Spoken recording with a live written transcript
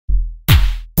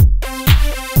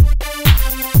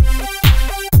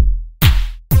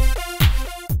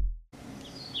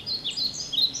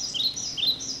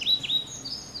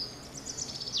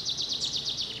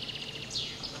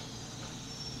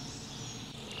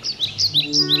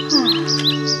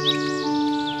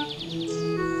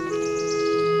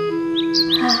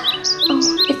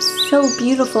Oh, it's so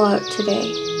beautiful out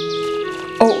today.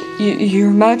 Oh,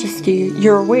 Your Majesty,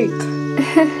 you're awake.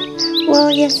 Well,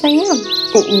 yes I am.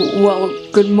 Oh,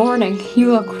 well, good morning.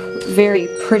 You look very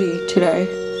pretty today.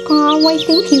 Aw, why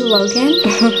thank you, Logan.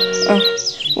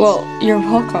 Well, you're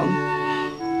welcome.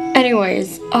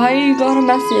 Anyways, I got a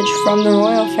message from the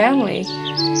royal family.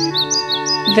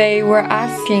 They were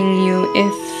asking you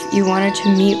if you wanted to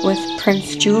meet with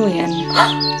Prince Julien.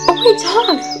 Oh my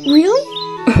dog, really?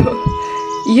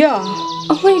 Yeah.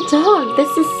 Oh my dog, this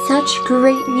is such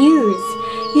great news.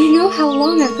 You know how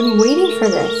long I've been waiting for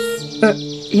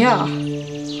this. Yeah.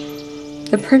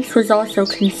 The prince was also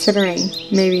considering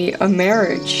maybe a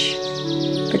marriage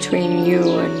between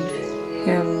you and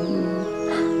him.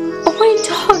 Oh my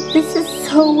dog, this is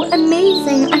so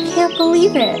amazing. I can't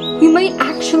believe it. We might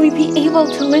actually be able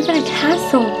to live in a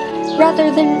castle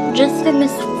rather than just in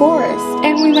this forest.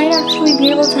 And we might actually be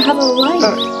able to have a life.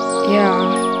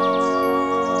 Yeah.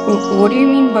 What do you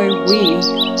mean by we?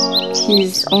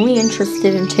 He's only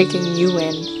interested in taking you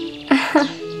in.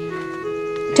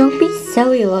 Don't be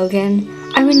silly, Logan.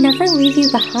 I would never leave you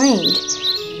behind.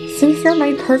 Since you're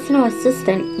my personal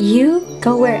assistant, you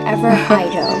go wherever I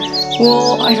go.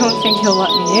 Well, I don't think he'll let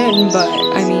me in, but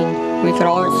I mean, we could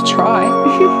always try.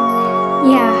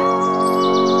 Yeah.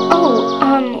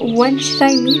 Oh, when should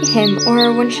I meet him,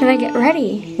 or when should I get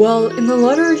ready? Well, in the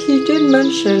letter he did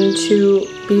mention to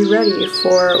be ready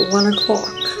for 1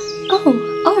 o'clock. Oh,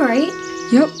 alright.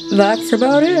 Yep, that's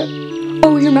about it.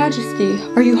 Oh, Your Majesty,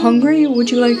 are you hungry? Would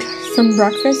you like some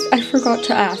breakfast? I forgot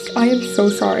to ask. I am so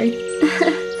sorry.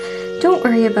 Don't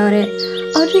worry about it.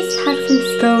 I'll just have some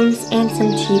scones and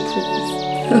some tea, please.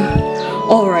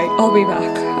 Alright, I'll be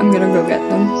back. I'm gonna go get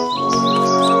them.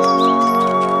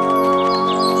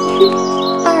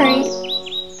 Alright.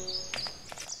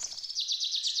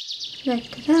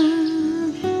 Da-da-da.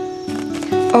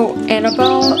 Oh,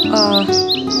 Annabelle,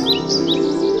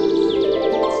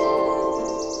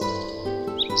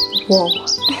 whoa.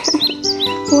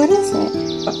 What is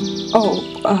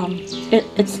it?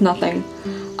 It's nothing.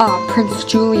 Prince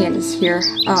Julien is here.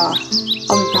 I'll be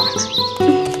back.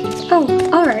 Oh,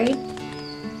 alright.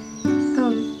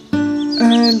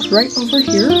 And right over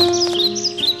here.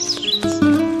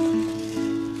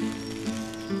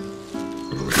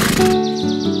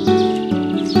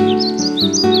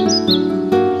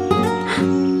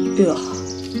 Ugh.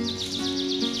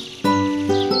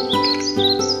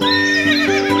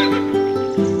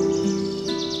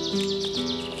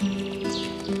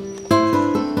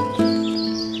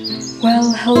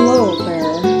 Well, hello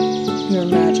there, Your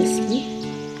Majesty.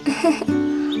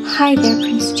 Hi there,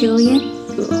 Prince Julien.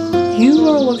 You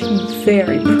are looking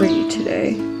very pretty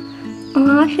today.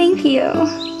 Aw, thank you.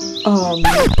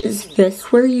 Is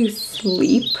this where you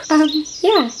sleep?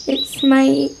 Yeah, it's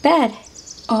my bed.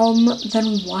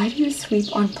 Then why do you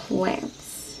sleep on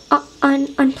plants?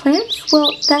 On plants?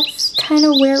 Well, that's kind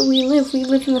of where we live. We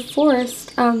live in the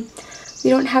forest. We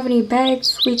don't have any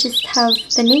beds. We just have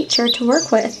the nature to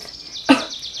work with.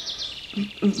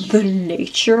 The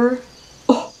nature?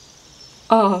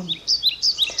 Oh,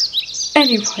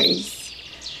 anyways,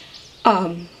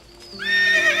 Can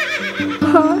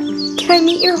I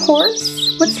meet your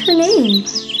horse? What's her name?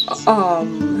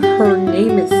 Her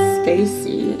name is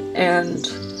Stacy, and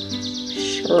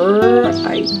sure,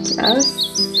 I guess.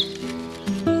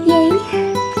 Yay.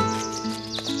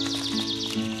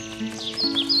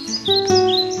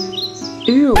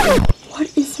 Ew, what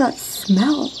is that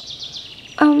smell?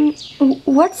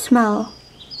 What smell?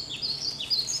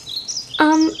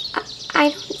 I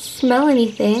don't smell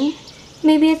anything.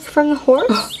 Maybe it's from the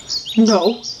horse?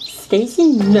 No,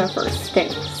 Stacy never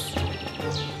stinks.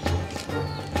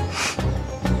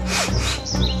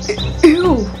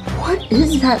 Ew, what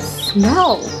is that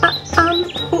smell?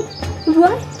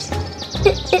 What?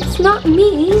 It's not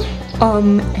me.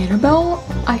 Annabelle,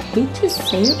 I hate to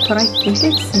say it, but I think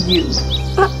it's you.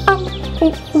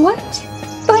 What?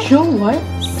 But... You know what?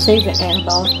 Save it,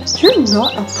 Annabelle. You're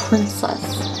not a princess.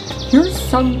 You're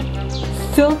some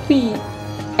filthy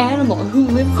animal who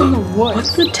lives in the woods.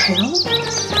 What's the tail?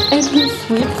 And who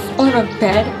sleeps on a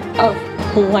bed of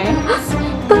plants?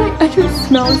 And who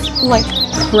smells like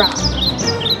crap.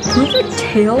 Who the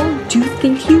tail do you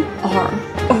think you are?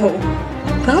 Oh,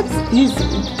 that's easy.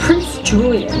 Prince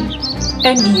Julien.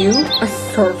 And you, a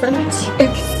servant?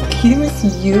 Excuse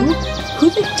you? Who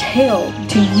the tail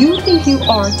do you think you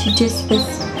are to diss this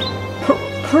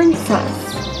princess?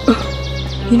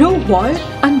 You know what?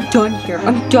 I'm done here.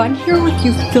 I'm done here with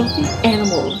you filthy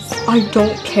animals. I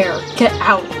don't care. Get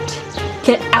out.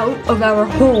 get out of our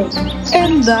home.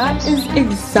 And that is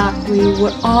exactly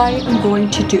what I am going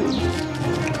to do.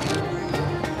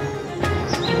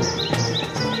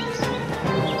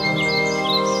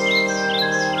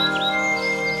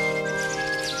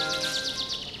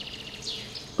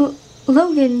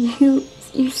 Logan, you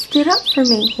stood up for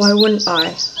me. Why wouldn't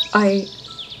I?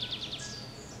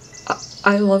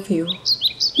 I love you.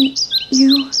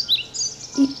 You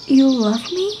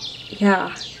love me?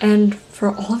 Yeah, and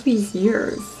for all these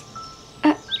years.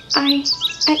 I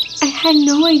had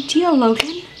no idea,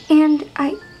 Logan. And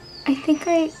I think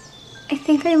I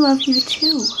love you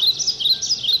too.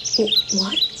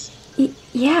 What?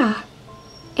 Yeah.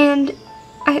 And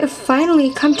I have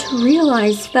finally come to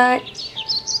realize that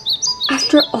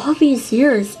after all these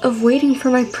years of waiting for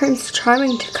my Prince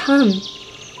Charming to come,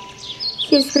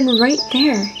 he has been right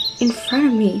there in front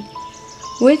of me,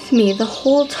 with me the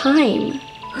whole time.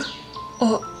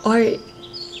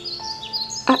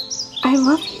 I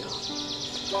love you.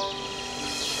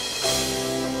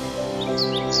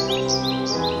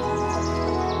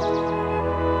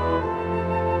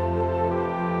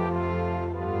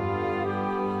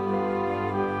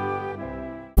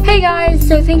 Hey guys,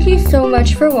 so thank you so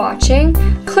much for watching.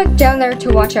 Click down there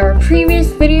to watch our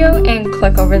previous video and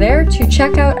click over there to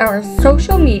check out our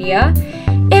social media.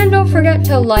 And don't forget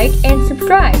to like and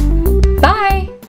subscribe. Bye!